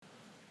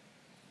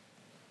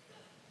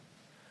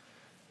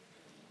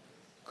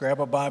Grab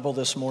a Bible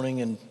this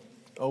morning and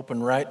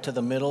open right to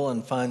the middle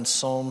and find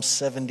Psalm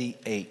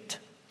 78.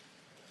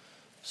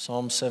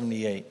 Psalm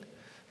 78.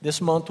 This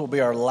month will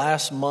be our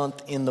last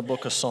month in the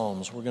book of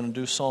Psalms. We're going to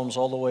do Psalms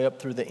all the way up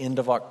through the end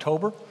of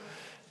October. And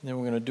then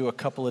we're going to do a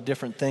couple of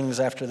different things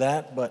after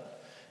that.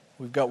 But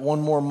we've got one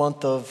more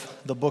month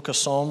of the book of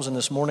Psalms. And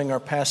this morning our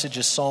passage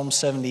is Psalm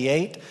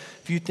 78. A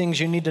few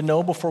things you need to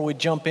know before we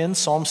jump in.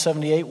 Psalm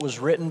 78 was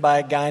written by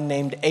a guy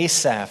named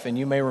Asaph. And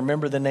you may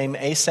remember the name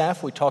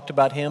Asaph. We talked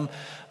about him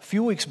a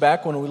few weeks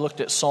back when we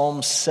looked at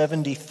Psalm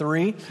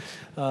 73.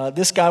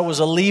 This guy was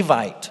a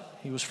Levite.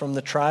 He was from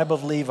the tribe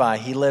of Levi.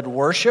 He led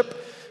worship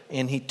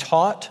and he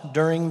taught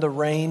during the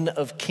reign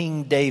of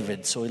King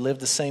David. So he lived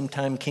the same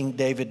time King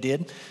David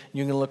did.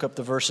 You can look up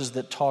the verses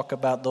that talk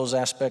about those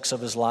aspects of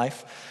his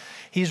life.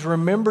 He's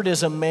remembered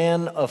as a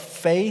man of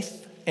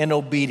faith and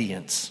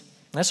obedience.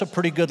 That's a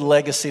pretty good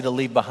legacy to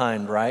leave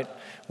behind, right?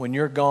 When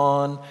you're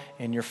gone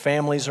and your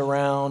family's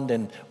around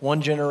and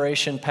one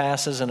generation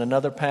passes and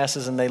another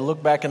passes and they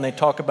look back and they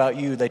talk about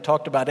you. They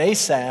talked about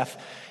Asaph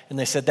and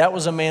they said that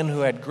was a man who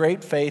had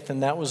great faith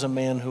and that was a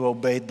man who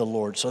obeyed the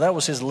Lord. So that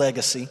was his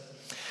legacy.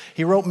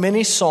 He wrote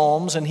many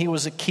psalms and he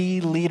was a key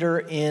leader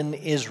in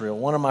Israel.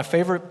 One of my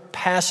favorite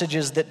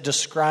passages that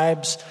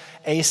describes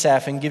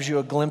Asaph and gives you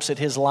a glimpse at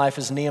his life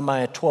is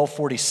Nehemiah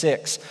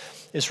 12:46.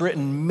 It's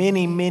written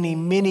many, many,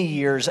 many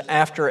years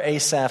after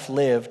Asaph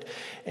lived.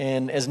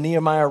 And as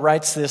Nehemiah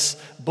writes this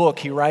book,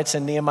 he writes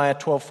in Nehemiah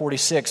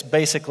 12:46,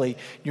 basically,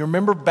 you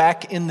remember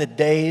back in the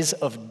days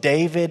of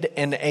David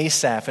and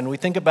Asaph, and we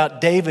think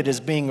about David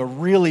as being a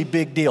really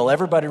big deal.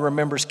 Everybody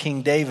remembers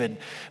King David.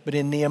 But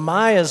in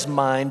Nehemiah's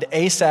mind,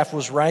 Asaph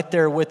was right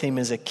there with him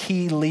as a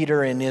key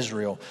leader in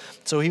Israel.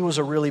 So he was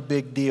a really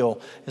big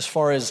deal as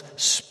far as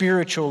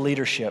spiritual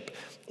leadership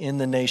in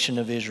the nation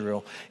of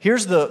Israel.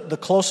 Here's the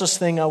closest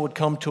thing I would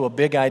come to a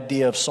big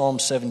idea of Psalm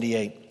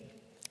 78.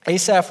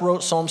 Asaph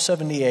wrote Psalm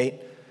 78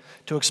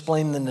 to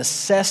explain the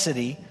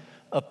necessity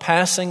of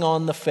passing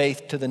on the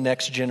faith to the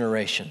next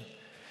generation.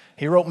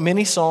 He wrote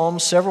many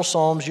psalms, several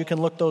psalms. You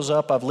can look those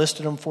up. I've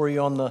listed them for you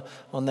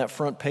on that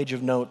front page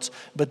of notes.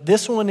 But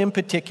this one in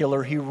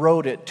particular, he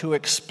wrote it to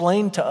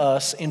explain to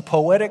us in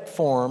poetic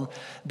form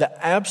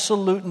the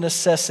absolute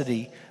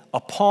necessity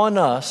upon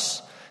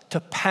us to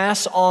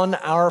pass on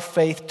our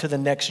faith to the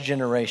next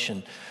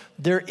generation.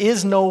 There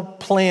is no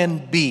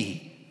plan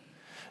B.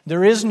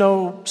 There is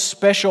no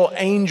special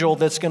angel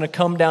that's going to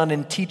come down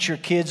and teach your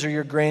kids or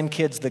your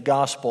grandkids the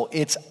gospel.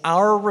 It's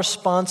our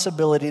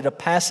responsibility to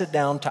pass it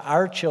down to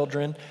our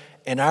children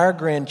and our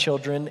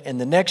grandchildren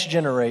and the next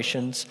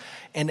generations.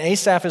 And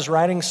Asaph is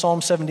writing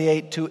Psalm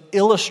 78 to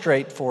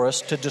illustrate for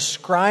us, to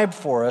describe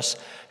for us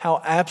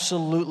how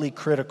absolutely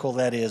critical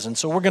that is. And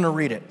so we're going to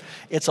read it.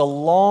 It's a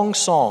long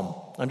psalm.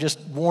 I'm just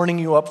warning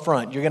you up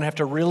front. You're going to have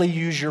to really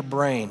use your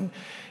brain.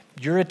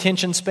 Your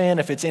attention span,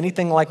 if it's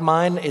anything like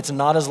mine, it's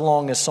not as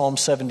long as Psalm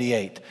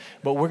 78.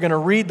 But we're going to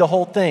read the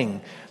whole thing,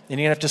 and you're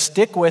going to have to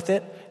stick with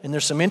it. And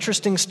there's some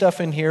interesting stuff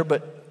in here,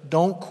 but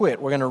don't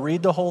quit. We're going to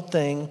read the whole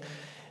thing,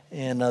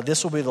 and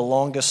this will be the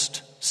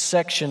longest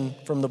section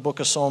from the book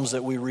of Psalms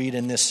that we read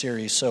in this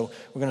series. So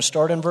we're going to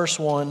start in verse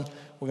 1.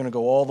 We're going to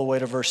go all the way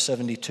to verse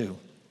 72.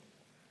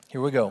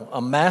 Here we go.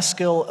 A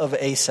maskil of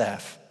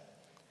Asaph.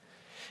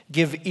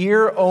 Give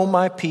ear, O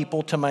my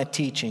people, to my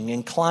teaching.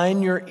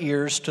 Incline your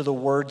ears to the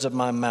words of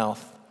my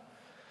mouth.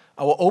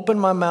 I will open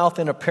my mouth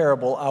in a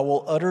parable. I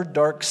will utter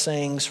dark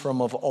sayings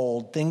from of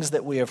old, things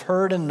that we have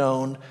heard and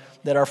known,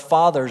 that our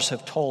fathers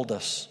have told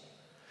us.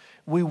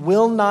 We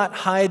will not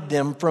hide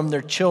them from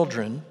their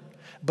children,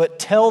 but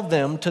tell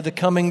them to the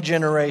coming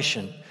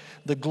generation,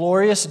 the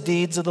glorious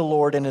deeds of the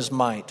Lord and his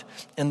might,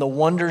 and the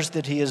wonders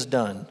that he has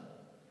done.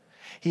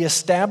 He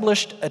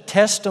established a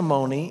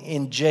testimony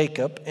in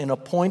Jacob and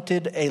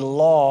appointed a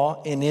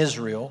law in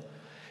Israel,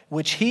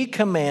 which he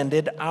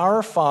commanded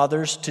our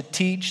fathers to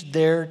teach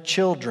their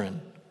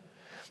children,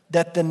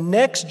 that the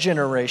next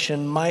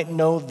generation might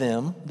know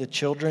them, the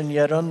children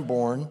yet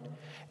unborn,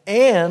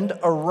 and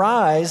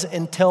arise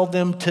and tell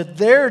them to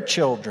their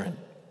children,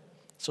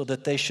 so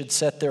that they should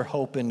set their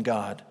hope in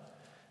God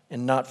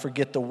and not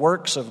forget the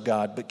works of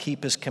God, but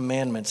keep his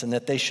commandments, and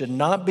that they should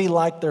not be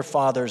like their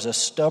fathers, a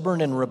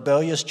stubborn and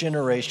rebellious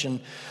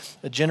generation,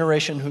 a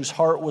generation whose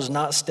heart was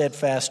not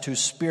steadfast, whose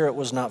spirit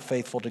was not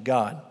faithful to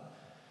God.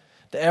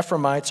 The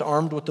Ephraimites,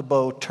 armed with the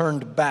bow,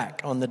 turned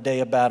back on the day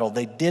of battle.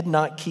 They did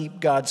not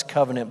keep God's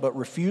covenant, but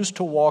refused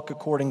to walk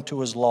according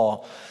to his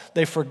law.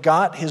 They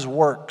forgot his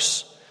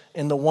works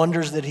and the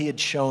wonders that he had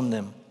shown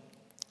them.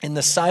 In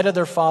the sight of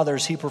their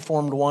fathers, he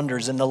performed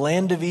wonders. In the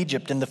land of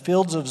Egypt, in the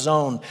fields of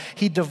Zon,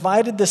 he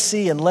divided the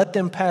sea and let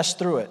them pass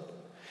through it.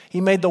 He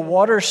made the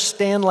waters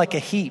stand like a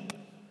heap.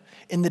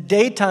 In the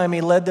daytime,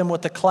 he led them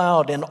with a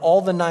cloud, and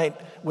all the night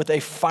with a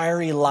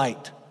fiery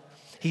light.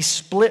 He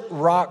split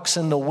rocks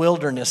in the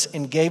wilderness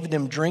and gave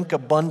them drink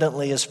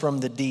abundantly as from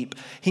the deep.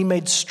 He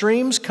made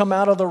streams come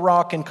out of the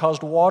rock and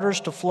caused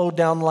waters to flow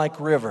down like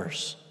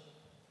rivers.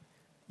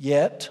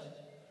 Yet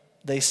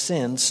they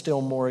sinned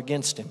still more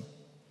against him,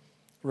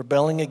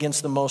 rebelling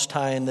against the Most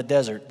High in the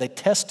desert. They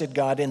tested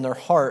God in their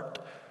heart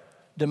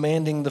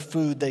demanding the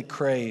food they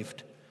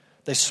craved.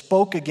 They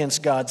spoke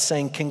against God,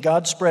 saying, "Can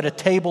God spread a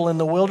table in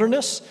the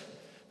wilderness?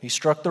 He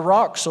struck the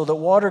rock so that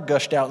water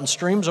gushed out and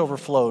streams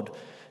overflowed.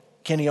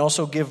 Can he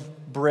also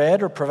give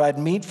bread or provide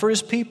meat for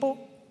his people?"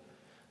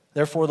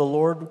 Therefore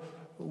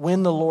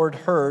when the Lord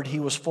heard, he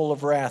was full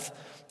of wrath.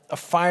 A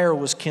fire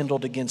was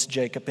kindled against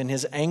Jacob, and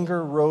his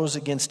anger rose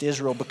against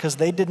Israel because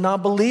they did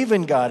not believe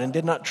in God and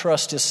did not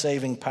trust his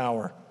saving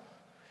power.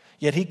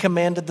 Yet he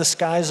commanded the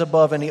skies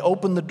above, and he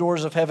opened the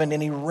doors of heaven,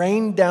 and he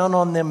rained down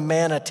on them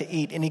manna to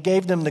eat, and he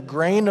gave them the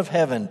grain of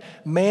heaven.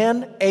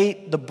 Man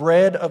ate the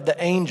bread of the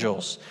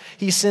angels.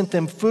 He sent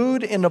them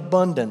food in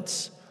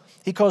abundance.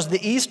 He caused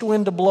the east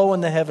wind to blow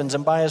in the heavens,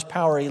 and by his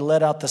power he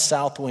let out the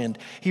south wind.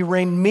 He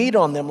rained meat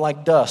on them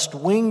like dust,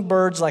 winged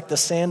birds like the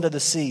sand of the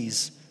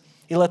seas.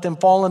 He let them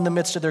fall in the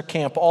midst of their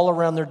camp, all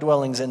around their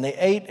dwellings, and they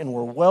ate and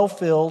were well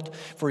filled,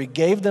 for he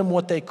gave them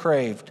what they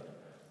craved.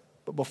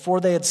 But before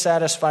they had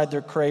satisfied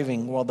their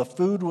craving, while the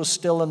food was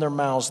still in their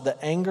mouths,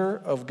 the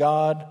anger of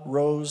God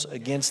rose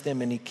against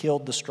them, and he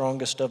killed the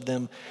strongest of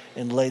them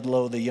and laid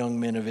low the young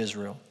men of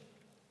Israel.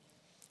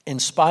 In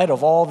spite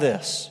of all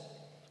this,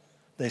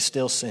 they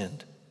still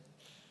sinned.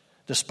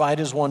 Despite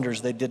his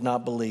wonders, they did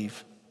not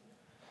believe.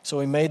 So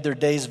he made their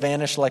days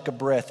vanish like a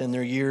breath, and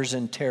their years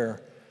in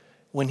terror.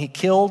 When he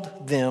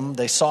killed them,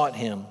 they sought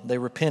him. They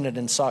repented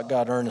and sought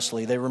God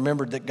earnestly. They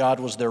remembered that God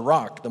was their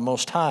rock, the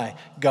Most High,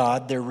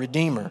 God, their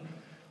Redeemer.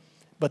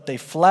 But they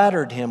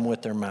flattered him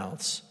with their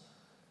mouths.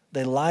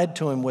 They lied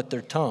to him with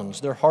their tongues.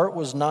 Their heart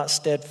was not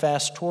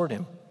steadfast toward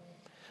him.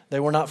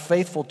 They were not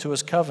faithful to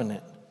his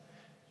covenant.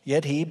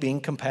 Yet he,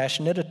 being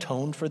compassionate,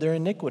 atoned for their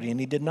iniquity, and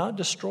he did not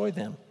destroy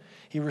them.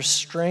 He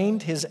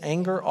restrained his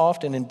anger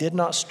often and did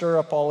not stir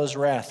up all his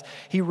wrath.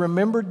 He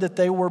remembered that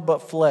they were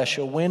but flesh,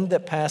 a wind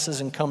that passes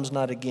and comes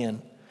not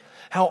again.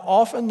 How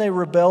often they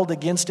rebelled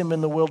against him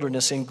in the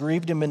wilderness and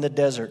grieved him in the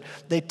desert.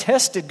 They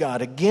tested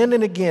God again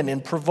and again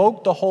and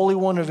provoked the Holy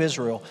One of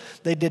Israel.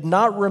 They did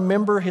not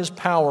remember his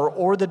power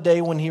or the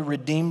day when he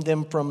redeemed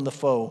them from the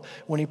foe,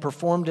 when he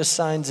performed his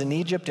signs in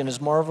Egypt and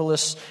his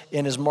marvels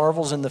in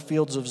the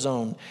fields of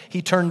Zon.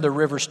 He turned the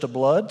rivers to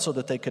blood so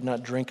that they could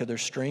not drink of their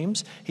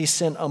streams. He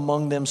sent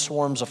among them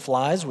swarms of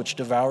flies which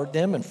devoured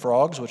them and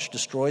frogs which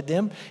destroyed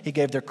them. He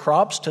gave their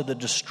crops to the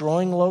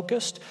destroying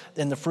locust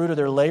and the fruit of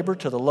their labor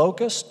to the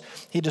locust.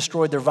 He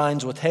destroyed their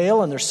vines with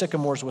hail and their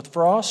sycamores with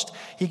frost.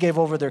 He gave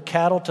over their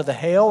cattle to the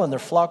hail and their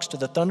flocks to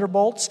the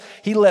thunderbolts.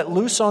 He let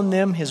loose on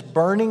them his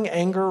burning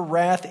anger,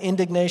 wrath,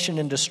 indignation,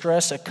 and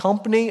distress, a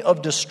company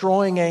of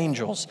destroying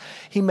angels.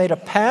 He made a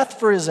path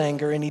for his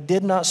anger, and he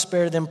did not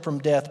spare them from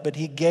death, but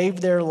he gave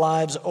their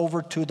lives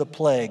over to the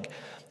plague.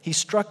 He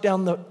struck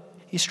down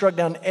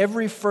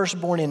every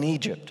firstborn in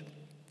Egypt,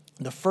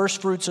 the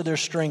firstfruits of their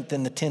strength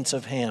in the tents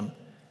of Ham.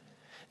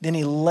 Then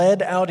he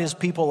led out his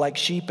people like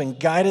sheep and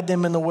guided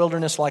them in the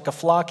wilderness like a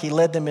flock. He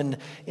led them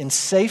in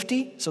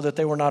safety so that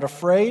they were not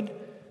afraid.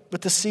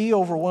 But the sea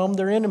overwhelmed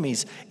their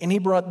enemies. And he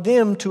brought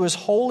them to his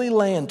holy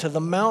land, to the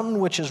mountain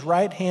which his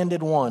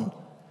right-handed won.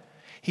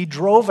 He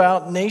drove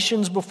out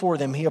nations before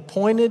them. He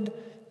appointed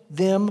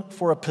them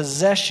for a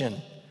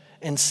possession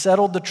and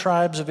settled the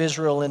tribes of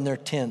Israel in their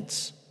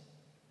tents.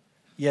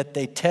 Yet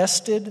they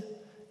tested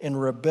and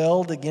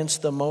rebelled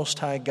against the Most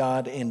High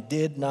God and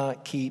did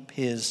not keep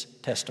his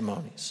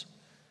testimonies.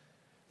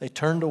 They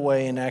turned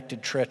away and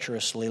acted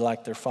treacherously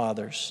like their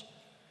fathers.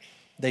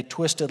 They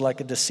twisted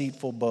like a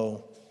deceitful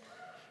bow.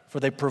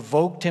 For they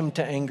provoked him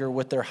to anger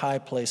with their high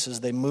places.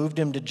 They moved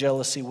him to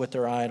jealousy with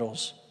their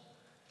idols.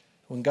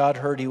 When God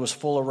heard, he was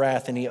full of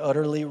wrath, and he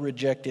utterly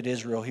rejected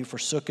Israel. He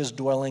forsook his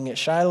dwelling at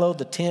Shiloh,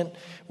 the tent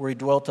where he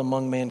dwelt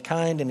among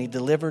mankind, and he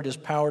delivered his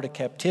power to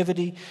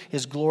captivity,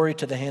 his glory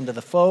to the hand of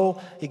the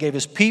foe. He gave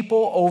his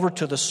people over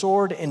to the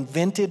sword and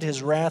vented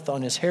his wrath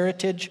on his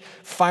heritage.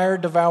 Fire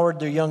devoured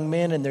their young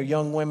men, and their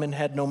young women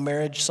had no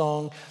marriage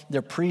song.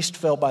 Their priests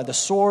fell by the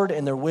sword,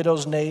 and their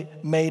widows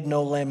made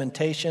no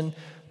lamentation.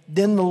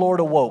 Then the Lord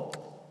awoke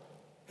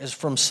as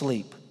from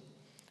sleep,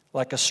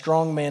 like a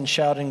strong man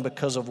shouting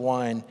because of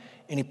wine.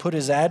 And he put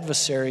his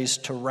adversaries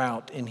to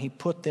rout, and he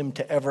put them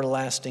to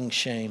everlasting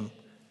shame.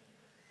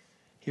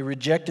 He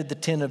rejected the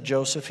tent of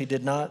Joseph. He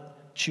did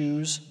not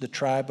choose the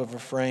tribe of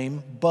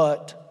Ephraim,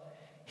 but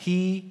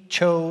he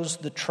chose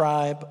the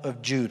tribe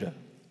of Judah,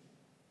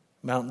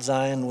 Mount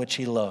Zion, which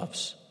he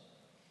loves.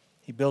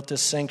 He built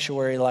his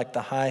sanctuary like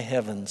the high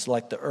heavens,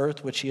 like the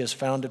earth which he has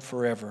founded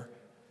forever.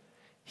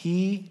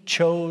 He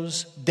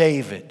chose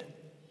David,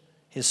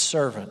 his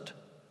servant,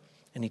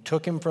 and he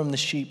took him from the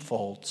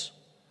sheepfolds.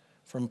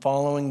 From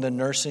following the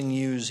nursing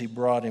ewes, he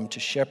brought him to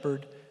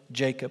shepherd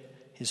Jacob,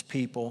 his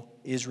people,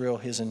 Israel,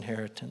 his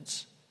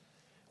inheritance.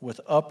 With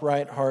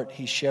upright heart,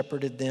 he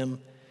shepherded them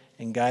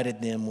and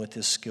guided them with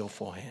his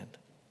skillful hand.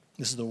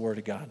 This is the word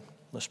of God.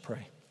 Let's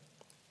pray.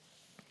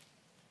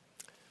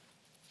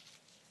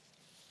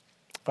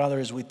 Father,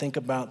 as we think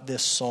about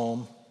this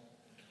psalm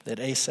that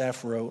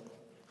Asaph wrote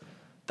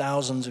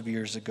thousands of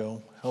years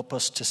ago, help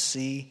us to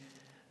see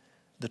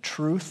the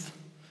truth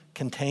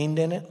contained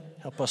in it.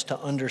 Help us to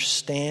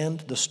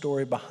understand the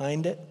story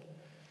behind it.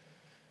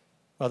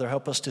 Father,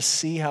 help us to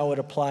see how it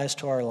applies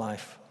to our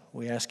life.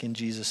 We ask in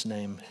Jesus'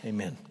 name,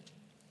 amen.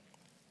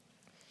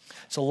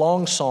 It's a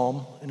long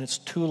psalm, and it's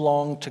too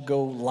long to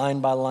go line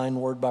by line,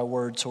 word by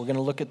word. So we're going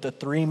to look at the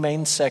three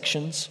main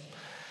sections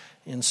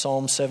in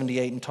Psalm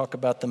 78 and talk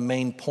about the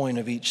main point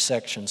of each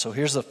section. So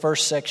here's the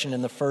first section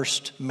and the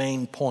first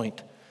main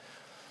point.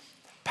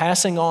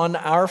 Passing on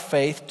our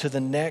faith to the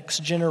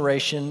next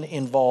generation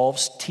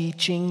involves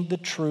teaching the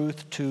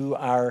truth to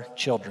our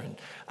children.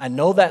 I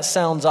know that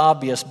sounds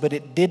obvious, but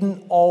it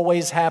didn't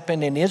always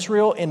happen in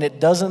Israel, and it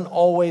doesn't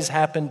always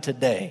happen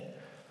today.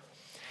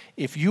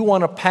 If you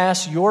want to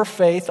pass your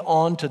faith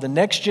on to the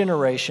next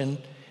generation,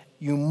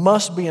 you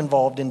must be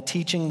involved in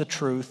teaching the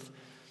truth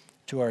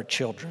to our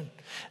children.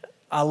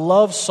 I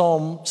love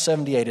Psalm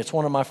 78. It's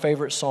one of my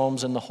favorite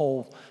psalms in the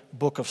whole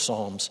book of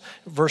Psalms.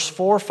 Verse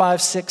 4,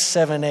 5, 6,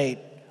 7, 8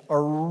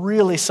 are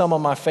really some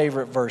of my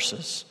favorite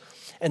verses.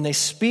 And they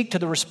speak to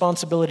the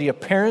responsibility of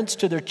parents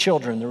to their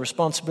children, the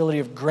responsibility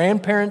of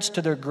grandparents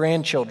to their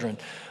grandchildren,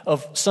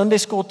 of Sunday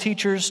school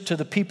teachers to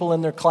the people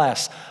in their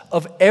class,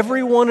 of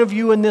every one of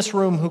you in this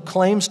room who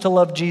claims to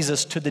love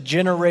Jesus to the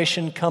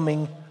generation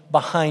coming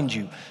behind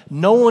you.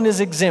 No one is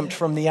exempt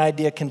from the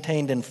idea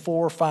contained in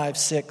 4, 5,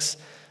 6,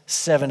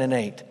 7, and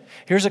 8.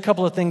 Here's a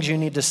couple of things you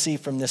need to see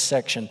from this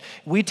section.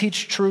 We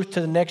teach truth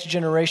to the next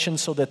generation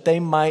so that they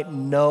might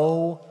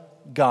know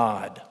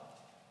God.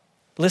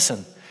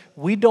 Listen,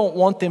 we don't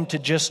want them to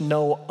just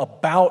know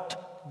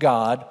about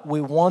God.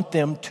 We want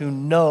them to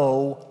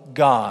know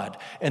God.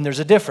 And there's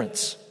a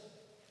difference.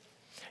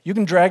 You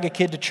can drag a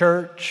kid to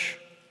church.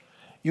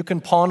 You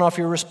can pawn off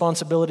your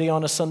responsibility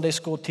on a Sunday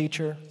school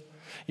teacher.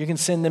 You can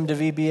send them to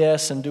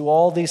VBS and do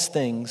all these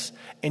things.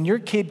 And your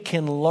kid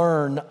can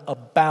learn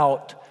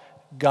about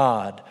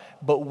God.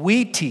 But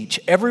we teach,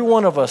 every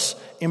one of us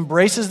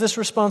embraces this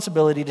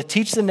responsibility to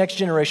teach the next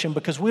generation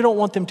because we don't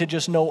want them to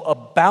just know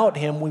about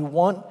Him. We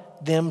want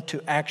them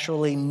to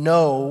actually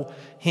know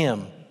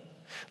Him.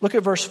 Look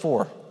at verse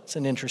 4. It's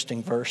an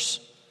interesting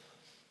verse.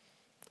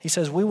 He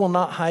says, we will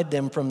not hide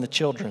them from their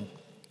children.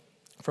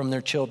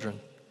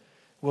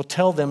 We'll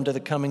tell them to the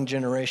coming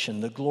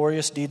generation the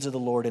glorious deeds of the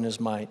Lord in His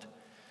might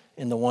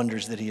and the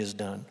wonders that He has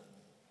done.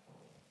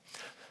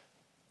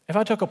 If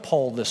I took a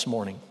poll this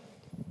morning,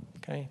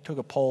 took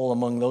a poll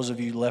among those of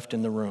you left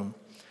in the room,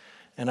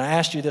 and I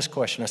asked you this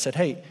question. I said,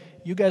 hey,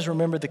 you guys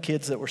remember the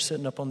kids that were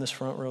sitting up on this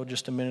front row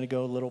just a minute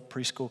ago, little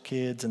preschool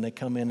kids, and they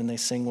come in and they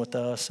sing with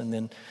us, and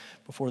then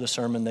before the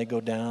sermon they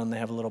go down, they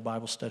have a little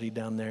Bible study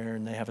down there,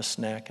 and they have a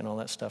snack and all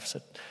that stuff. I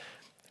said,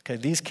 okay,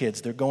 these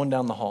kids, they're going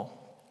down the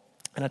hall.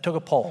 And I took a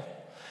poll,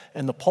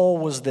 and the poll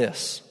was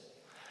this.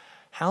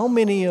 How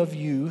many of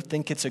you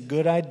think it's a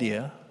good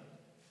idea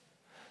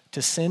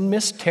to send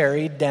Miss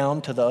Terry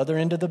down to the other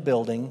end of the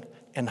building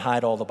and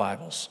hide all the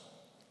Bibles?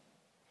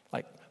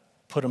 Like,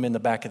 put them in the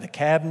back of the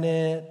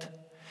cabinet,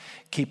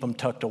 keep them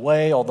tucked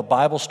away, all the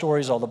Bible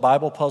stories, all the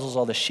Bible puzzles,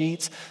 all the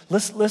sheets.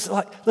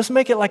 Let's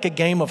make it like a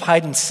game of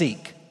hide and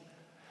seek.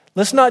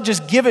 Let's not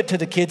just give it to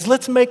the kids.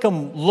 Let's make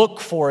them look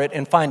for it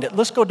and find it.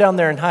 Let's go down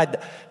there and hide.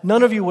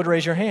 None of you would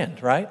raise your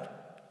hand, right?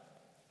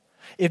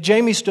 If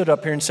Jamie stood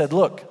up here and said,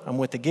 look, I'm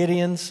with the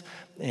Gideons,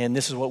 and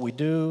this is what we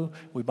do.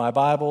 We buy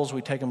Bibles,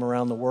 we take them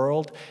around the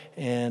world,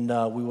 and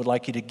we would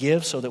like you to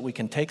give so that we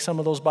can take some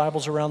of those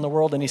Bibles around the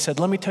world. And he said,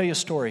 let me tell you a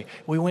story.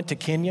 We went to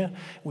Kenya.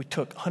 We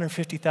took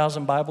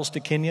 150,000 Bibles to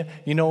Kenya.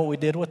 You know what we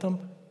did with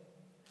them?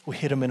 We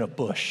hid them in a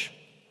bush.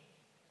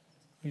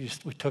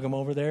 We took them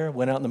over there,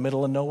 went out in the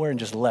middle of nowhere, and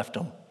just left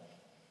them.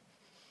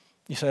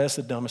 You say, that's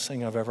the dumbest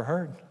thing I've ever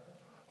heard.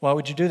 Why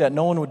would you do that?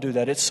 No one would do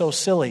that. It's so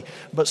silly.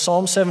 But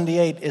Psalm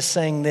 78 is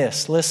saying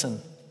this.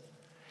 Listen,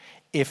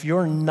 if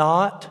you're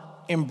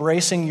not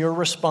embracing your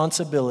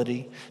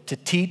responsibility to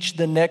teach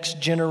the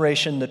next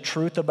generation the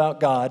truth about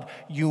God,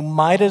 you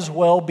might as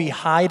well be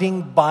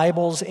hiding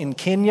Bibles in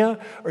Kenya,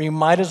 or you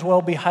might as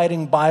well be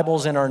hiding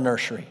Bibles in our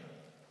nursery.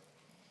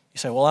 You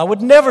say, well, I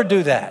would never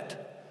do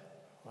that.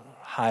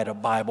 Hide a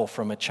Bible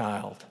from a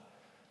child.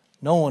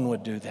 No one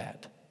would do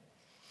that.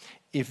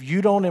 If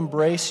you don't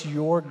embrace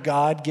your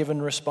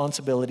God-given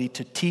responsibility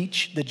to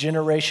teach the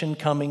generation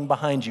coming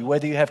behind you,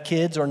 whether you have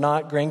kids or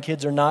not,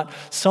 grandkids or not,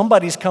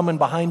 somebody's coming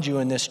behind you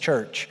in this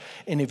church.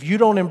 And if you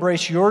don't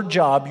embrace your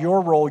job,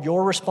 your role,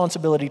 your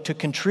responsibility to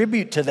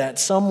contribute to that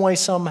some way,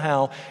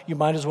 somehow, you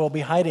might as well be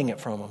hiding it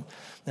from them.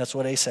 That's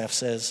what Asaph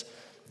says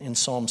in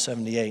Psalm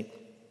 78.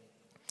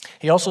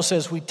 He also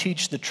says we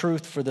teach the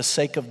truth for the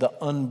sake of the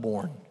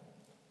unborn.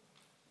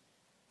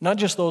 Not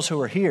just those who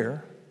are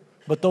here,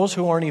 but those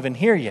who aren't even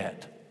here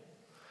yet.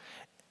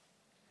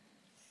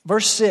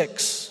 Verse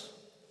 6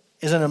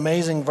 is an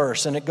amazing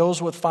verse, and it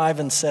goes with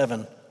 5 and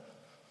 7.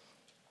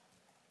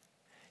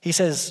 He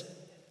says,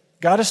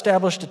 God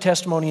established a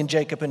testimony in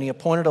Jacob, and He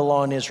appointed a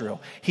law in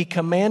Israel. He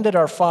commanded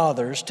our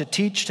fathers to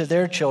teach to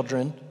their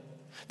children,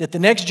 that the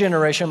next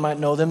generation might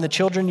know them, the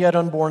children yet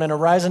unborn, and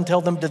arise and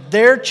tell them to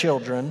their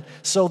children,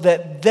 so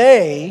that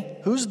they,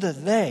 who's the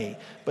they?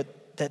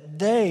 But that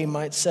they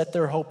might set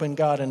their hope in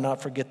God and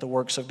not forget the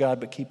works of God,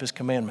 but keep His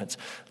commandments.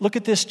 Look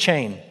at this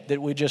chain that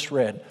we just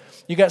read.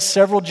 You got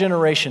several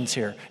generations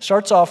here.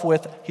 Starts off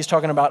with, he's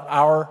talking about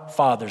our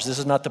fathers. This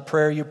is not the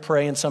prayer you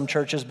pray in some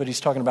churches, but he's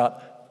talking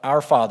about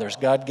our fathers.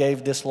 God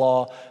gave this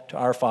law to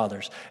our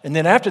fathers. And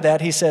then after that,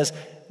 he says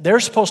they're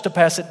supposed to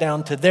pass it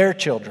down to their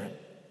children.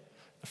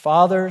 The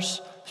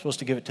fathers are supposed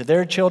to give it to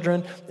their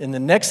children. And the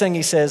next thing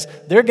he says,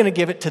 they're going to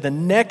give it to the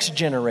next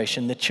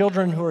generation, the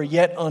children who are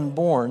yet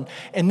unborn.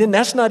 And then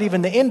that's not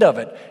even the end of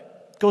it.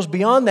 It goes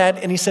beyond that,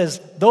 and he says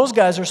those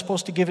guys are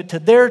supposed to give it to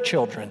their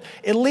children.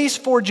 At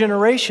least 4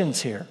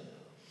 generations here.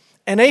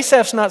 And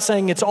Asaph's not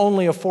saying it's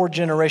only a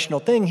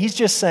 4-generational thing. He's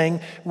just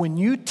saying when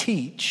you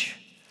teach,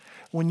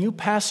 when you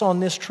pass on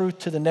this truth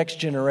to the next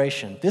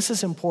generation, this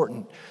is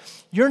important.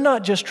 You're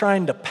not just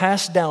trying to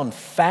pass down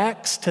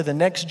facts to the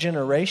next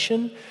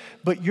generation,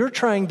 but you're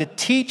trying to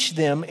teach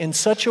them in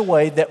such a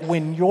way that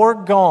when you're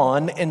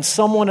gone and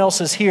someone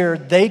else is here,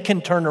 they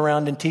can turn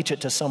around and teach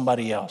it to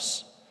somebody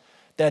else.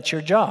 That's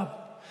your job.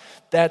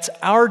 That's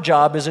our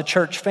job as a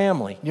church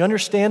family. You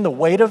understand the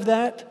weight of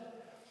that?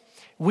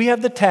 We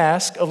have the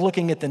task of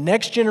looking at the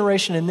next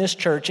generation in this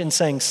church and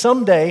saying,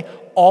 someday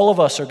all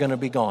of us are going to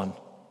be gone.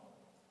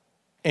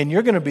 And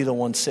you're going to be the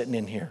one sitting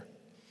in here.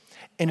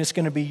 And it's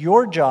going to be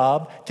your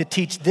job to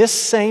teach this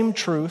same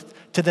truth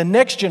to the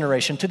next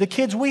generation, to the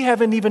kids we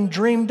haven't even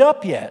dreamed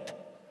up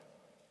yet.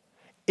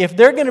 If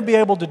they're going to be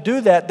able to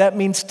do that, that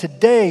means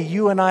today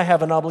you and I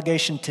have an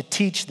obligation to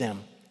teach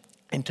them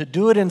and to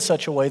do it in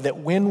such a way that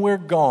when we're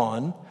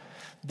gone,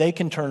 they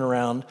can turn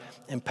around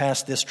and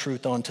pass this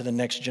truth on to the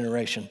next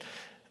generation.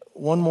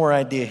 One more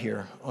idea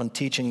here on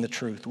teaching the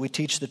truth. We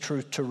teach the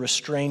truth to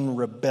restrain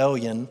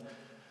rebellion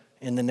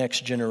in the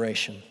next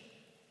generation.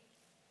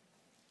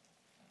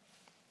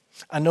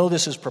 I know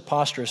this is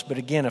preposterous, but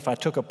again, if I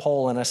took a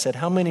poll and I said,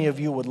 how many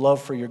of you would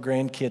love for your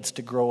grandkids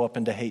to grow up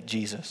and to hate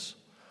Jesus?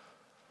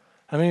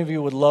 How many of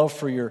you would love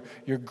for your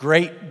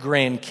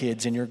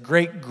great-grandkids and your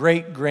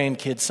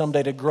great-great-grandkids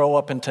someday to grow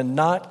up and to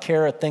not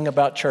care a thing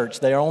about church?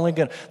 They're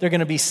going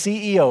to be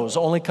CEOs,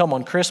 only come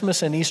on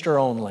Christmas and Easter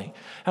only.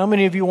 How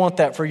many of you want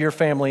that for your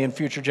family and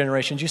future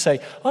generations? You say,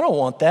 I don't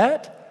want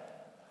that.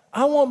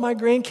 I want my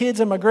grandkids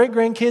and my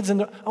great-grandkids,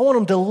 and I want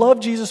them to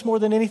love Jesus more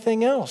than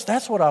anything else.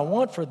 That's what I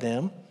want for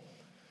them.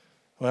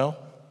 Well,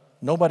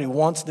 nobody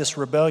wants this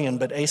rebellion,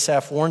 but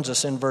Asaph warns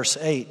us in verse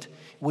 8.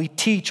 We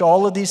teach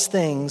all of these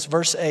things,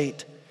 verse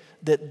 8,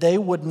 that they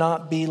would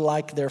not be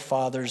like their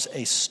fathers,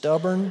 a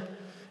stubborn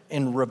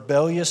and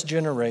rebellious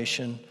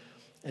generation,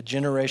 a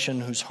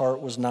generation whose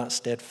heart was not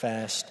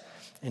steadfast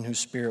and whose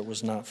spirit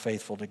was not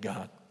faithful to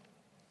God.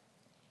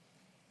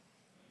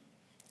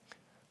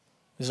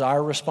 This is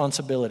our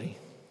responsibility.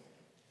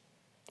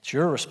 It's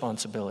your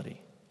responsibility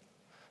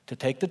to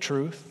take the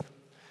truth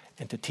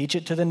and to teach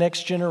it to the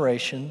next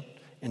generation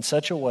in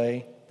such a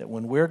way that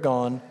when we're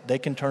gone, they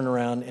can turn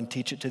around and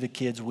teach it to the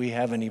kids we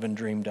haven't even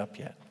dreamed up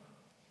yet.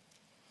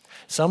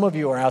 Some of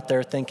you are out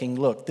there thinking,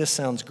 look, this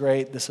sounds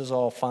great. This is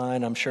all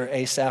fine. I'm sure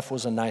Asaph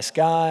was a nice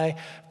guy.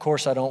 Of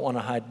course, I don't want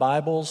to hide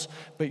Bibles.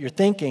 But you're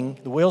thinking,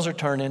 the wheels are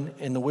turning,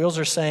 and the wheels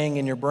are saying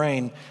in your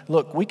brain,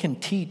 look, we can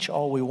teach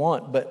all we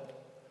want, but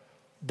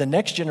the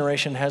next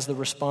generation has the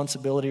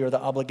responsibility or the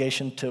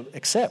obligation to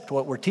accept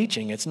what we're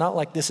teaching. It's not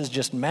like this is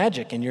just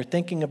magic and you're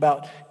thinking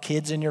about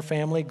kids in your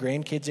family,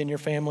 grandkids in your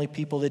family,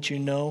 people that you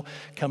know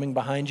coming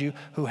behind you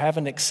who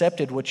haven't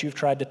accepted what you've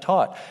tried to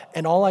taught.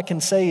 And all I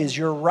can say is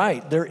you're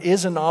right. There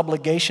is an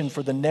obligation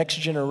for the next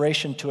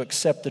generation to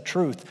accept the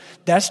truth.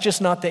 That's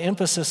just not the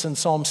emphasis in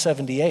Psalm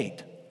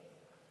 78.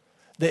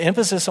 The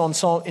emphasis in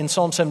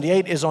Psalm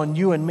 78 is on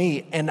you and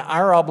me and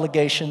our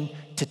obligation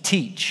to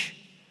teach,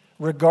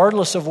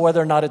 regardless of whether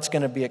or not it's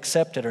going to be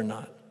accepted or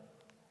not.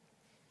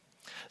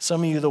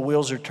 Some of you, the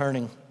wheels are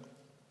turning,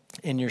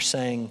 and you're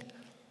saying,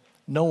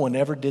 no one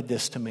ever did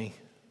this to me.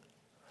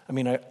 I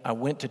mean, I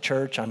went to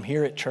church, I'm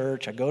here at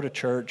church, I go to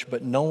church,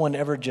 but no one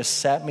ever just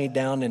sat me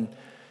down and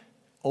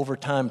over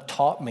time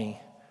taught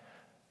me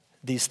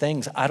these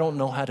things. I don't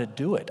know how to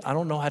do it. I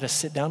don't know how to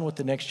sit down with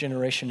the next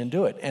generation and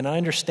do it. And I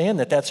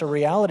understand that that's a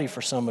reality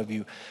for some of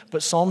you,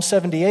 but Psalm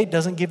 78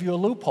 doesn't give you a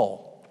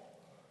loophole.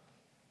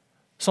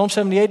 Psalm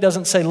 78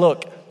 doesn't say,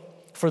 look,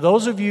 for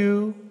those of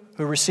you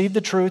who received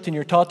the truth and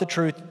you're taught the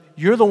truth,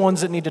 you're the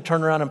ones that need to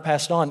turn around and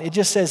pass it on. It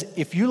just says,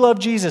 if you love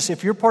Jesus,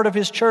 if you're part of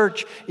His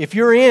church, if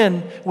you're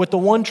in with the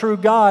one true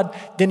God,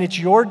 then it's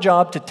your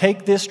job to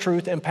take this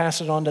truth and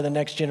pass it on to the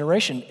next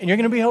generation. And you're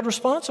going to be held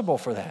responsible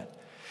for that.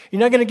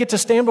 You're not going to get to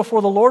stand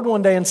before the Lord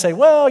one day and say,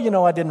 well,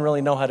 I didn't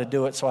really know how to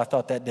do it, so I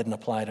thought that didn't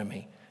apply to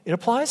me. It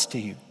applies to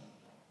you.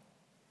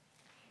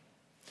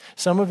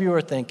 Some of you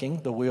are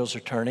thinking, the wheels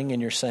are turning,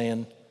 and you're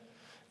saying,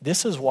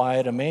 this is why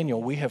at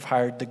Emmanuel we have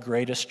hired the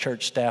greatest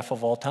church staff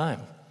of all time.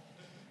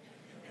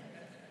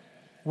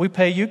 We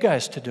pay you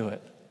guys to do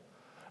it.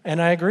 And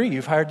I agree,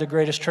 you've hired the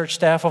greatest church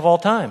staff of all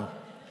time.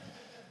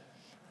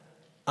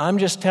 I'm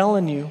just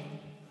telling you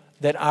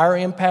that our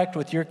impact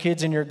with your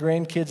kids and your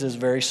grandkids is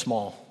very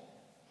small.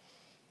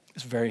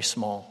 It's very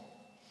small.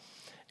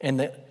 And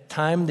the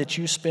time that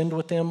you spend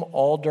with them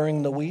all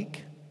during the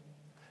week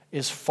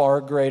is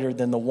far greater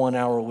than the 1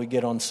 hour we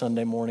get on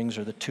Sunday mornings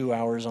or the 2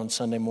 hours on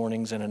Sunday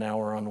mornings and an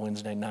hour on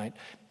Wednesday night.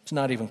 It's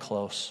not even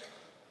close.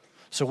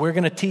 So we're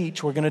going to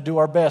teach, we're going to do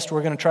our best.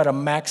 We're going to try to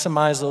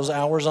maximize those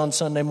hours on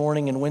Sunday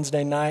morning and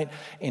Wednesday night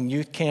in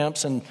youth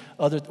camps and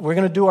we're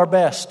going to do our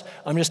best.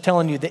 I'm just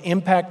telling you, the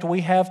impact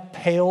we have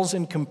pales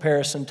in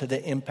comparison to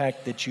the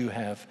impact that you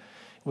have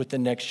with the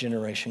next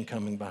generation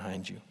coming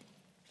behind you.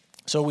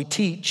 So we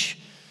teach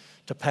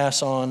to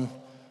pass on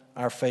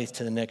our faith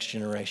to the next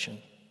generation.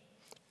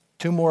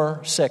 2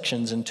 more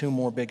sections and 2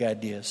 more big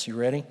ideas. You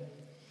ready?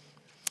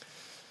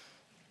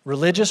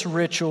 Religious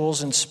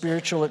rituals and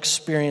spiritual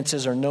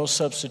experiences are no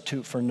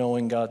substitute for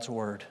knowing God's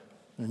Word.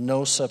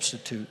 No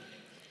substitute.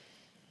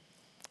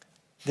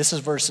 This is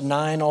verse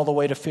 9 all the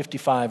way to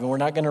 55, and we're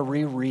not going to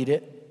reread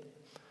it.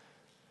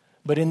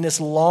 But in this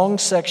long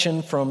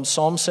section from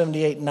Psalm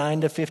 78,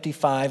 9 to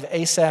 55,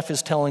 Asaph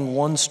is telling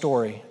one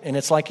story, and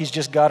it's like he's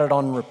just got it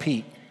on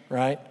repeat,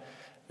 right?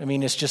 I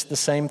mean, it's just the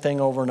same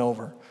thing over and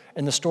over.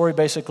 And the story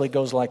basically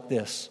goes like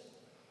this.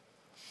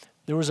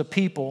 There was a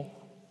people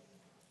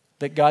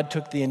that God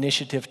took the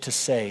initiative to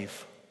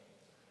save.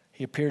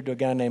 He appeared to a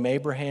guy named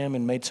Abraham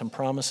and made some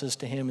promises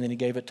to him, and then he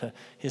gave it to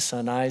his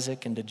son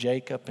Isaac and to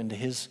Jacob and to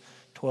his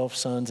 12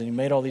 sons, and he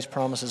made all these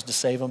promises to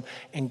save them.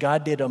 And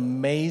God did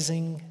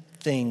amazing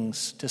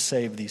things to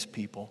save these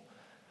people.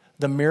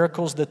 The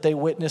miracles that they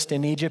witnessed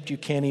in Egypt, you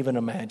can't even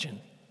imagine.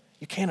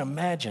 You can't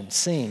imagine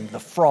seeing the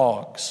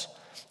frogs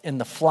and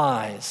the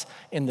flies,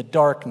 in the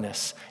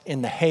darkness,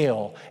 in the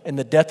hail, in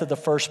the death of the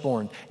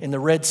firstborn, in the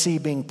Red Sea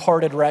being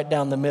parted right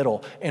down the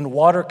middle, and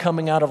water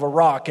coming out of a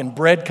rock, and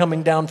bread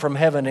coming down from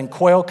heaven, and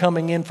quail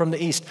coming in from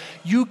the east.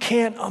 You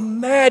can't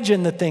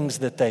imagine the things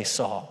that they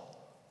saw.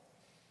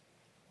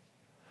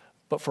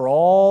 But for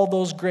all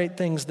those great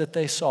things that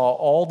they saw,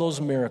 all those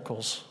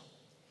miracles,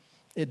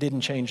 it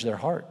didn't change their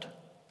heart.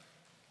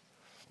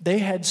 They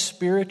had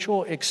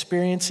spiritual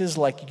experiences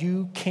like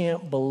you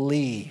can't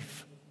believe.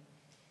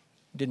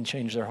 Didn't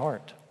change their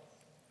heart.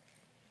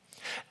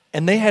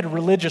 And they had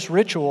religious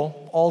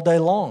ritual all day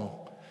long.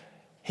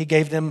 He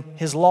gave them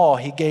his law.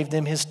 He gave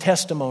them his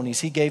testimonies.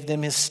 He gave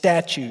them his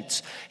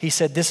statutes. He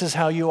said, this is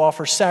how you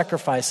offer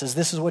sacrifices.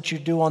 This is what you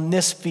do on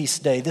this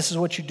feast day. This is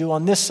what you do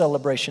on this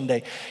celebration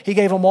day. He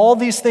gave them all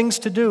these things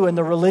to do, and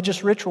the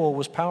religious ritual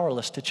was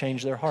powerless to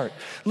change their heart.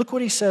 Look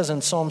what he says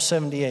in Psalm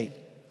 78.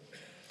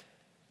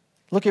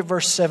 Look at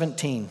verse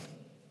 17.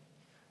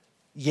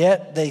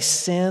 Yet they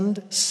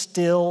sinned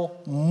still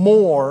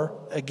more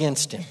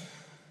against him.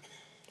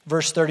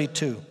 Verse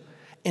 32.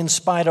 In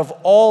spite of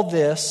all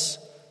this,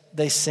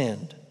 they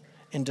sinned.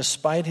 And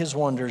despite his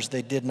wonders,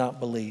 they did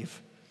not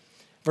believe.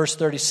 Verse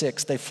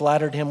 36. They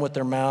flattered him with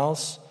their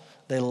mouths.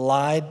 They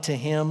lied to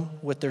him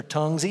with their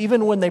tongues.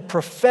 Even when they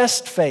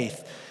professed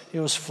faith, it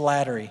was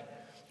flattery.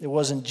 It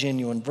wasn't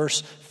genuine. Verse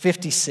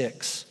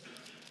 56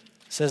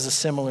 says a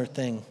similar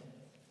thing.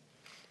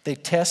 They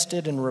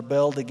tested and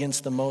rebelled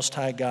against the Most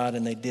High God,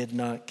 and they did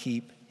not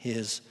keep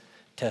his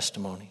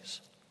testimonies.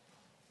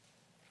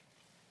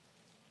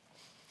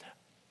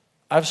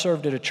 I've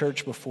served at a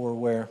church before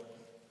where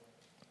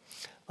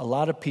a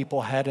lot of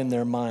people had in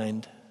their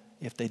mind,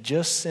 if they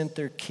just sent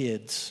their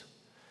kids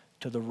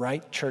to the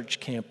right church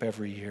camp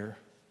every year,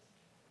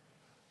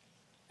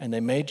 and they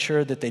made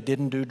sure that they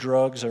didn't do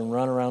drugs or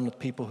run around with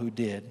people who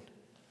did,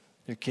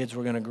 their kids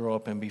were going to grow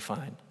up and be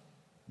fine.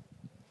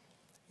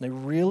 They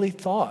really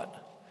thought,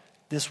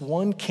 this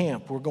one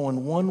camp, we're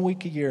going 1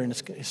 week a year, and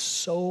it's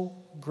so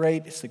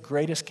great. It's the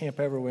greatest camp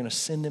ever. We're going to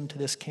send them to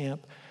this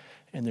camp,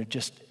 and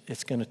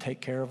it's going to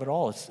take care of it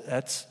all.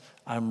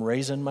 I'm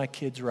raising my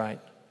kids right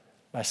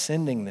by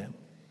sending them.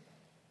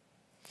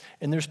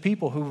 And there's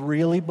people who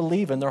really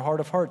believe in their heart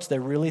of hearts. They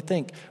really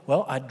think,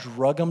 well, I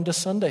drug them to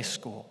Sunday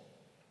school.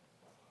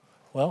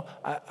 Well,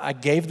 I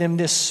gave them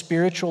this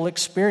spiritual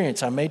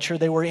experience. I made sure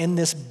they were in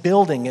this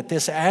building at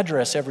this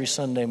address every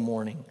Sunday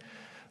morning.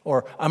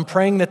 Or I'm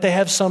praying that they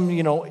have some,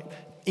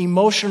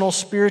 emotional,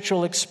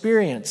 spiritual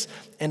experience.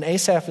 And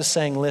Asaph is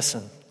saying,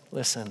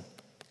 listen.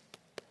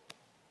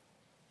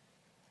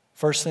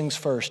 First things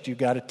first, you've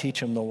got to teach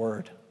them the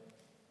Word.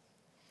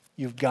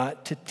 You've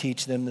got to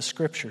teach them the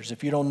Scriptures.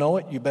 If you don't know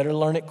it, you better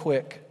learn it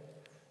quick.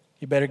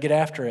 You better get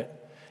after it.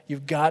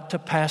 You've got to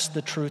pass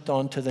the truth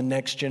on to the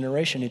next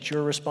generation. It's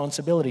your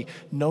responsibility.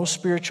 No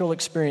spiritual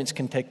experience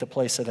can take the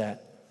place of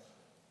that.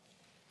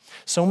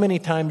 So many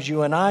times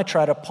you and I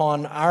try to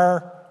pawn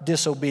our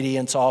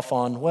disobedience off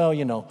on,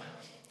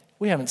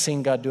 we haven't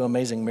seen God do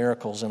amazing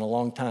miracles in a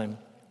long time.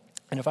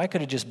 And if I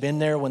could have just been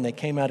there when they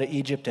came out of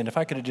Egypt, and if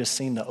I could have just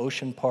seen the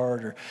ocean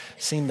part, or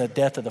seen the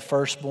death of the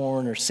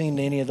firstborn, or seen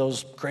any of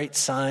those great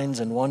signs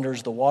and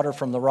wonders, the water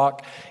from the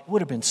rock, it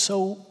would have been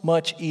so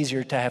much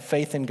easier to have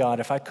faith in God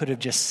if I could have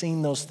just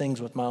seen those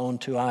things with my own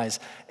 2 eyes.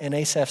 And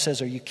Asaph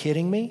says, are you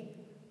kidding me?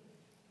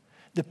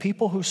 The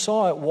people who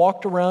saw it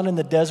walked around in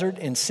the desert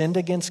and sinned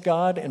against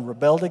God and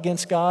rebelled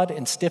against God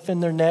and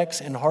stiffened their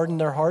necks and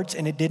hardened their hearts,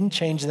 and it didn't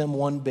change them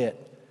one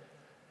bit.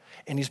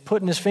 And he's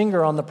putting his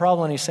finger on the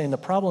problem, and he's saying the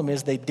problem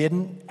is they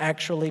didn't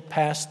actually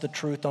pass the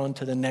truth on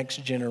to the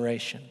next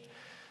generation.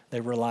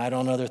 They relied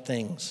on other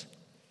things.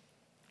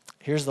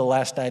 Here's the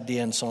last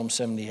idea in Psalm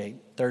 78,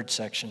 third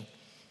section.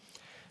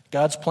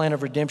 God's plan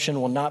of redemption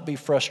will not be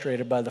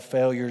frustrated by the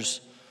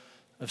failures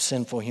of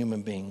sinful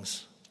human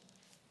beings.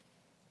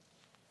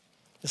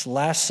 This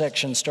last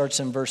section starts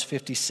in verse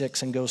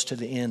 56 and goes to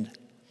the end.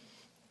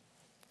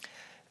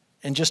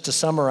 And just to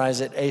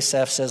summarize it,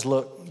 Asaph says,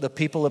 look, the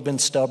people have been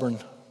stubborn.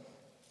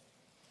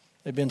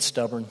 They've been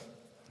stubborn.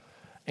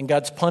 And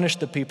God's punished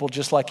the people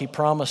just like he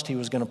promised he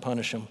was going to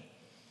punish them.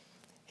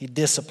 He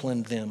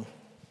disciplined them.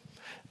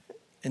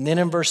 And then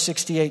in verse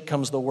 68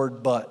 comes the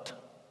word but.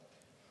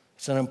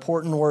 It's an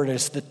important word.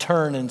 It's the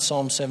turn in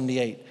Psalm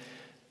 78.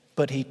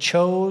 But he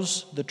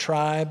chose the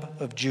tribe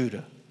of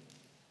Judah.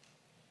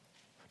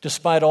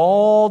 Despite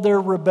all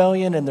their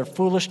rebellion and their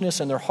foolishness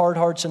and their hard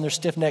hearts and their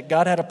stiff neck,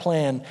 God had a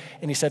plan,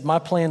 and he said, my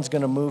plan's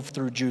going to move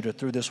through Judah,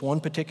 through this one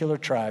particular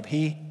tribe.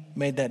 He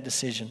made that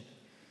decision.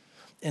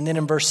 And then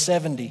in verse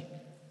 70,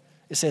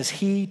 it says,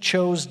 he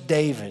chose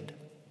David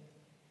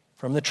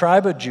from the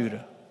tribe of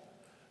Judah.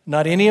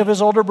 Not any of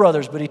his older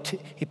brothers, but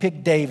he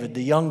picked David,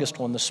 the youngest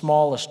one, the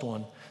smallest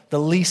one, the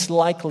least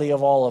likely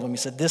of all of them. He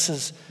said, this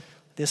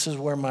is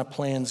where my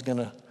plan's going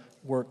to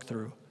work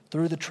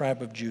through the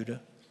tribe of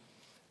Judah,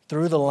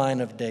 through the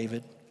line of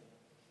David.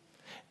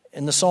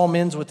 And the psalm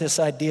ends with this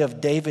idea of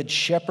David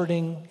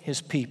shepherding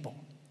his people.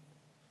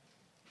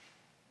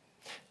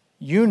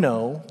 You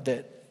know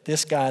that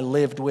this guy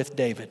lived with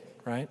David,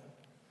 right?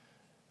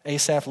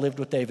 Asaph lived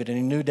with David, and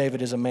he knew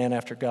David as a man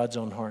after God's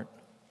own heart.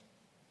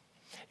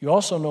 You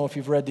also know, if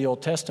you've read the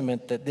Old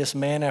Testament, that this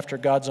man after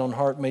God's own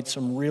heart made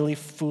some really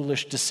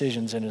foolish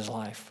decisions in his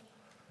life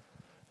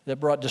that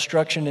brought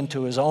destruction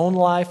into his own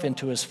life,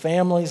 into his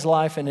family's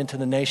life, and into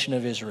the nation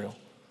of Israel.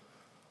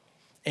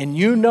 And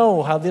you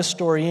know how this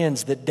story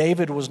ends, that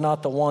David was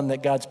not the one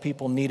that God's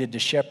people needed to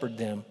shepherd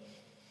them.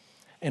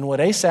 And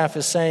what Asaph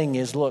is saying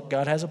is, look,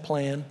 God has a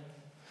plan.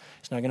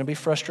 He's not going to be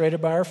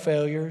frustrated by our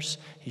failures.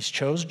 He's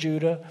chose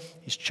Judah.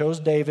 He's chose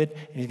David.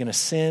 And he's going to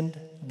send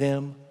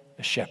them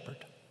a shepherd.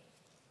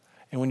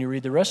 And when you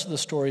read the rest of the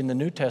story in the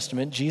New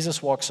Testament,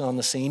 Jesus walks on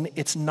the scene.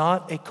 It's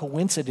not a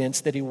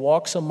coincidence that he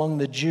walks among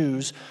the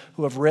Jews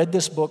who have read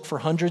this book for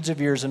hundreds of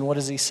years. And what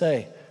does he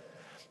say?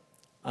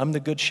 I'm the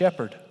good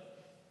shepherd.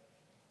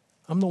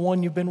 I'm the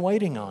one you've been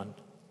waiting on.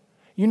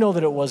 You know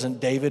that it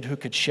wasn't David who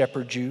could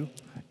shepherd you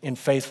in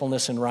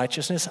faithfulness and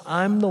righteousness.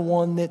 I'm the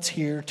one that's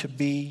here to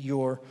be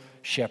your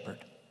shepherd.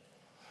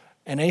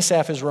 And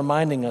Asaph is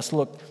reminding us,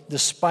 look,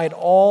 despite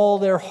all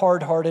their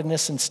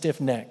hard-heartedness and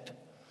stiff-necked,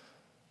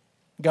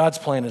 God's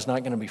plan is not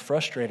going to be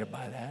frustrated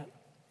by that.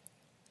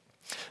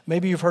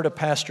 Maybe you've heard a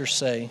pastor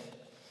say,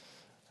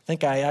 I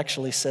think I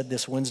actually said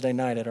this Wednesday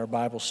night at our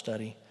Bible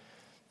study,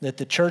 that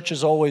the church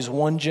is always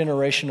one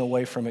generation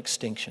away from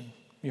extinction.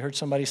 You heard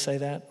somebody say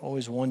that?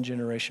 Always one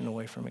generation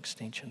away from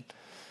extinction.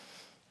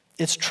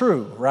 It's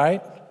true,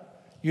 right?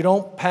 You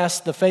don't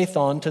pass the faith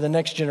on to the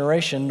next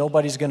generation,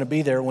 nobody's going to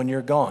be there when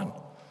you're gone.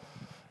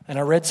 And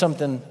I read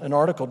an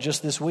article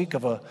just this week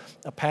of a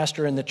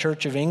pastor in the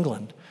Church of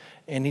England.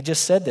 And he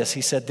just said this.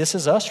 He said, this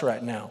is us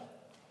right now.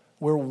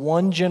 We're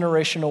one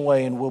generation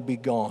away and we'll be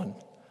gone.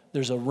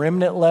 There's a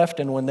remnant left,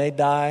 and when they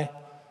die,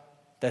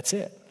 that's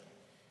it.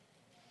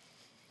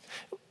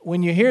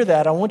 When you hear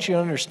that, I want you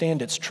to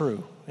understand it's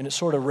true. And it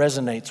sort of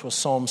resonates with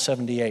Psalm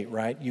 78,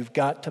 right? You've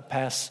got to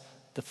pass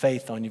the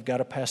faith on. You've got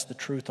to pass the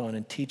truth on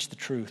and teach the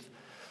truth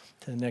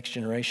to the next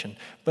generation.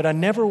 But I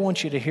never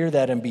want you to hear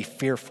that and be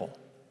fearful.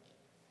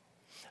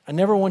 I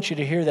never want you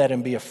to hear that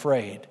and be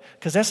afraid,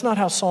 because that's not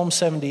how Psalm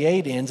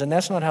 78 ends, and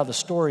that's not how the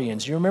story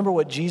ends. You remember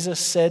what Jesus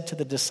said to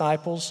the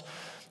disciples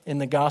in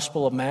the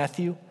Gospel of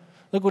Matthew?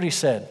 Look what he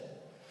said.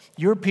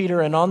 You're Peter,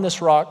 and on this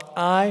rock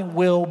I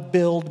will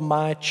build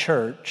my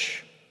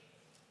church,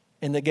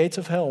 and the gates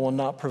of hell will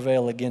not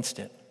prevail against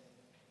it.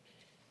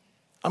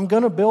 I'm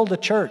going to build a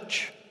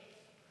church.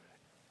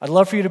 I'd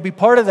love for you to be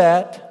part of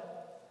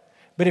that,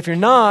 but if you're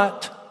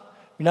not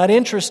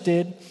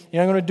interested,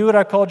 you're not going to do what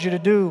I called you to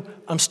do,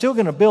 I'm still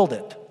going to build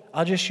it.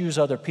 I'll just use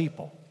other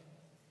people.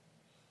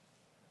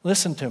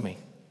 Listen to me.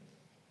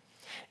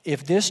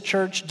 If this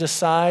church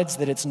decides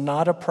that it's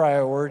not a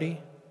priority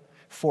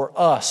for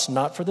us,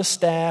 not for the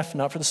staff,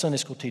 not for the Sunday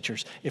school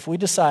teachers, if we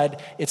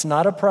decide it's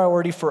not a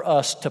priority for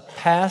us to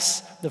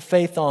pass the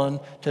faith on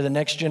to the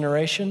next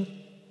generation,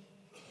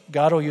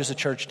 God will use a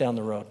church down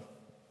the road.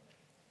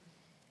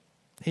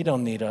 He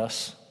don't need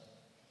us.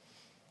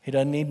 He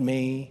doesn't need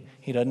me.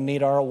 He doesn't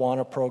need our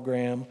Awana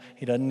program.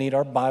 He doesn't need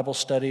our Bible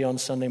study on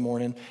Sunday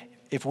morning.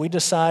 If we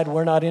decide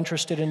we're not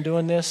interested in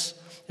doing this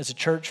as a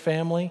church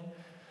family,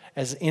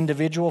 as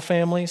individual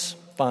families,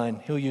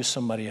 fine, he'll use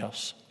somebody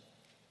else.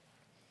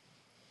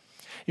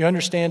 You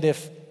understand,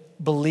 if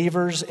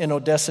believers in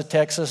Odessa,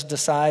 Texas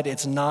decide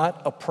it's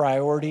not a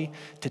priority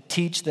to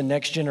teach the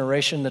next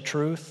generation the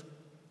truth,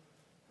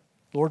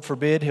 Lord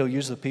forbid he'll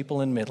use the people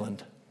in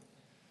Midland.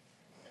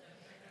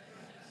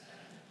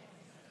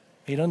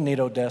 He doesn't need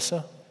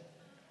Odessa.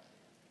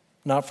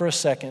 Not for a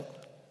second.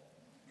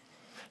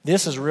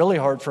 This is really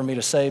hard for me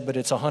to say, but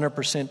it's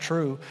 100%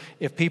 true.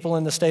 If people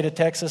in the state of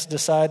Texas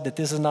decide that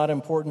this is not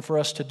important for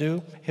us to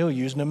do, he'll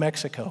use New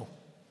Mexico.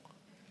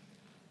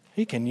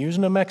 He can use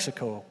New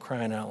Mexico,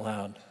 crying out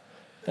loud.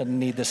 Doesn't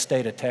need the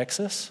state of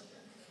Texas.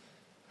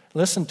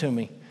 Listen to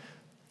me.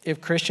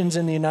 If Christians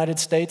in the United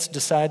States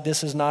decide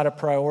this is not a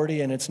priority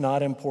and it's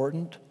not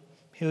important,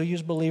 he'll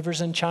use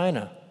believers in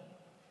China.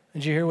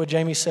 Did you hear what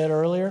Jamie said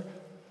earlier?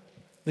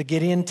 The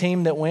Gideon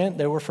team that went,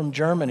 they were from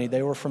Germany,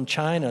 they were from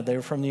China, they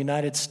were from the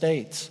United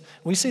States.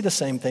 We see the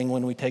same thing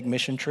when we take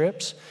mission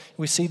trips.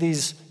 We see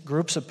these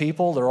groups of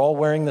people, they're all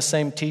wearing the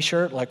same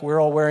t-shirt, like we're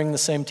all wearing the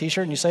same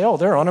t-shirt, and you say, oh,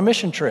 they're on a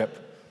mission trip.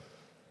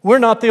 We're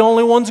not the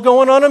only ones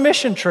going on a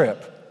mission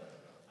trip.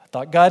 I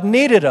thought God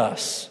needed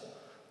us.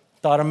 I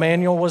thought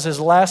Emmanuel was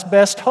his last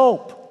best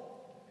hope.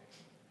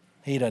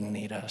 He doesn't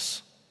need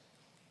us.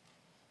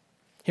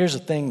 Here's the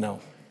thing,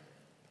 though.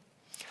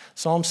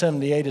 Psalm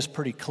 78 is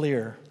pretty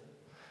clear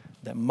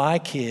that my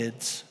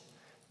kids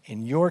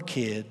and your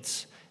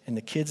kids and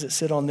the kids that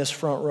sit on this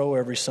front row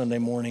every Sunday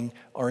morning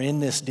are in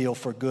this deal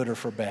for good or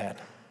for bad.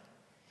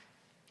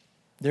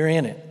 They're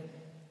in it.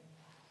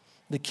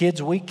 The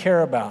kids we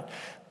care about,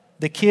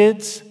 the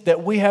kids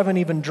that we haven't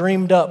even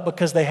dreamed up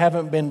because they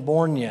haven't been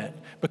born yet,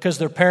 because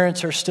their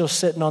parents are still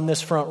sitting on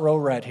this front row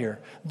right here,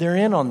 they're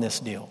in on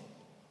this deal.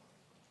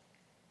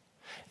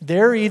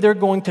 They're either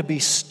going to be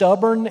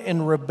stubborn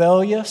and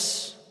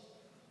rebellious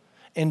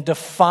and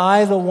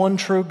defy the one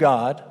true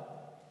God,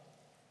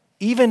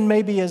 even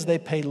maybe as they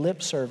pay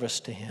lip service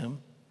to Him,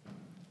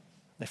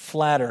 they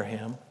flatter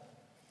Him,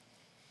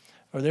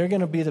 or they're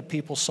going to be the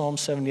people, Psalm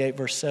 78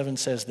 verse 7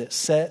 says, that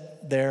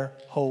set their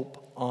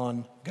hope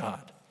on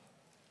God.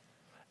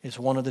 It's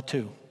one of the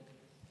two.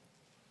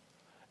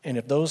 And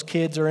if those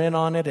kids are in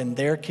on it, and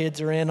their kids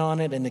are in on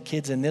it, and the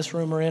kids in this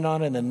room are in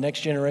on it, and the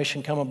next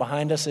generation coming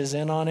behind us is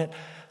in on it,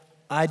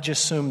 I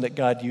just assume that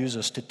God uses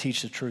us to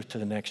teach the truth to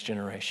the next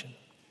generation.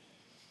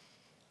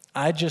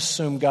 I just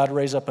assume God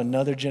raise up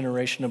another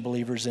generation of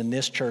believers in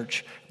this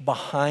church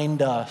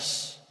behind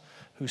us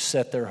who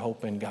set their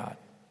hope in God.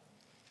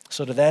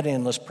 So to that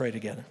end, let's pray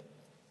together.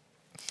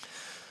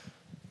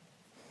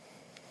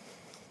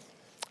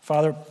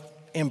 Father,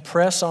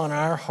 impress on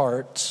our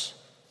hearts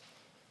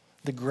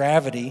the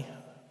gravity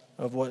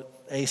of what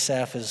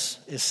Asaph is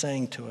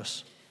saying to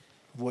us,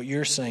 of what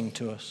you're saying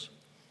to us.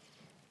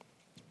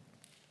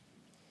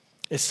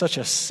 It's such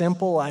a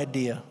simple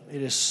idea.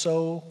 It is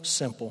so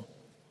simple.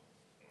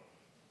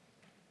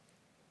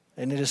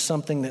 And it is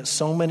something that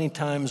so many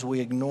times we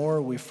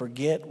ignore, we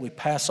forget, we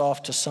pass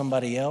off to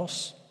somebody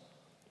else.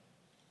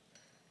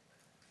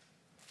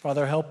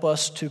 Father, help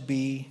us to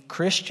be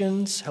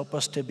Christians, help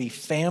us to be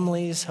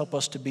families, help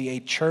us to be a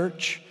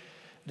church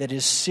that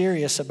is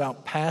serious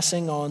about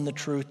passing on the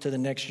truth to the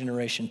next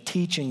generation,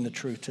 teaching the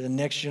truth to the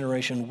next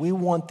generation. We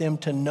want them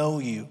to know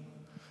you.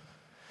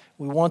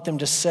 We want them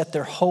to set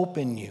their hope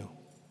in you,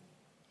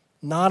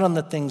 not on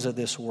the things of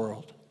this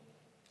world.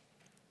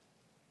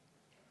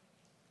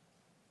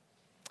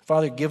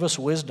 Father, give us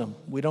wisdom.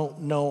 We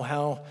don't know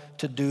how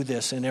to do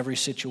this in every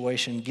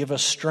situation. Give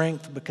us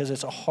strength because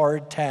it's a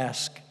hard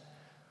task.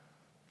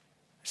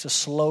 It's a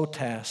slow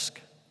task.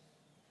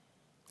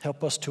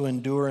 Help us to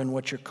endure in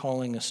what you're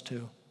calling us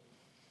to.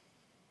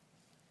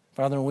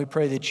 Father, we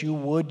pray that you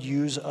would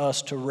use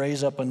us to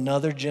raise up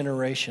another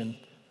generation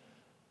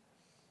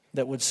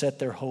that would set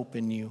their hope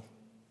in you.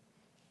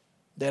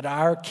 That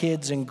our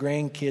kids and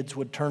grandkids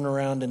would turn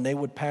around and they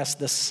would pass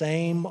the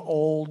same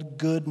old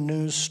good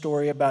news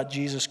story about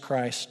Jesus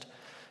Christ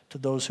to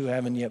those who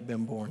haven't yet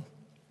been born.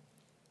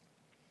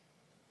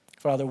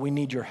 Father, we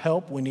need your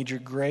help. We need your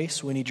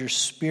grace. We need your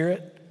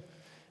Spirit.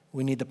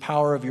 We need the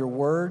power of your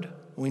word.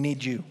 We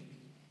need you.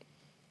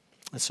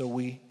 And so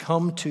we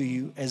come to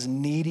you as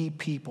needy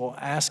people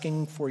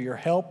asking for your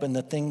help in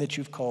the thing that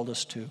you've called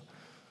us to.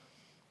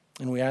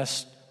 And we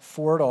ask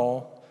for it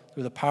all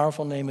through the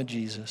powerful name of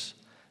Jesus.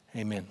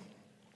 Amen.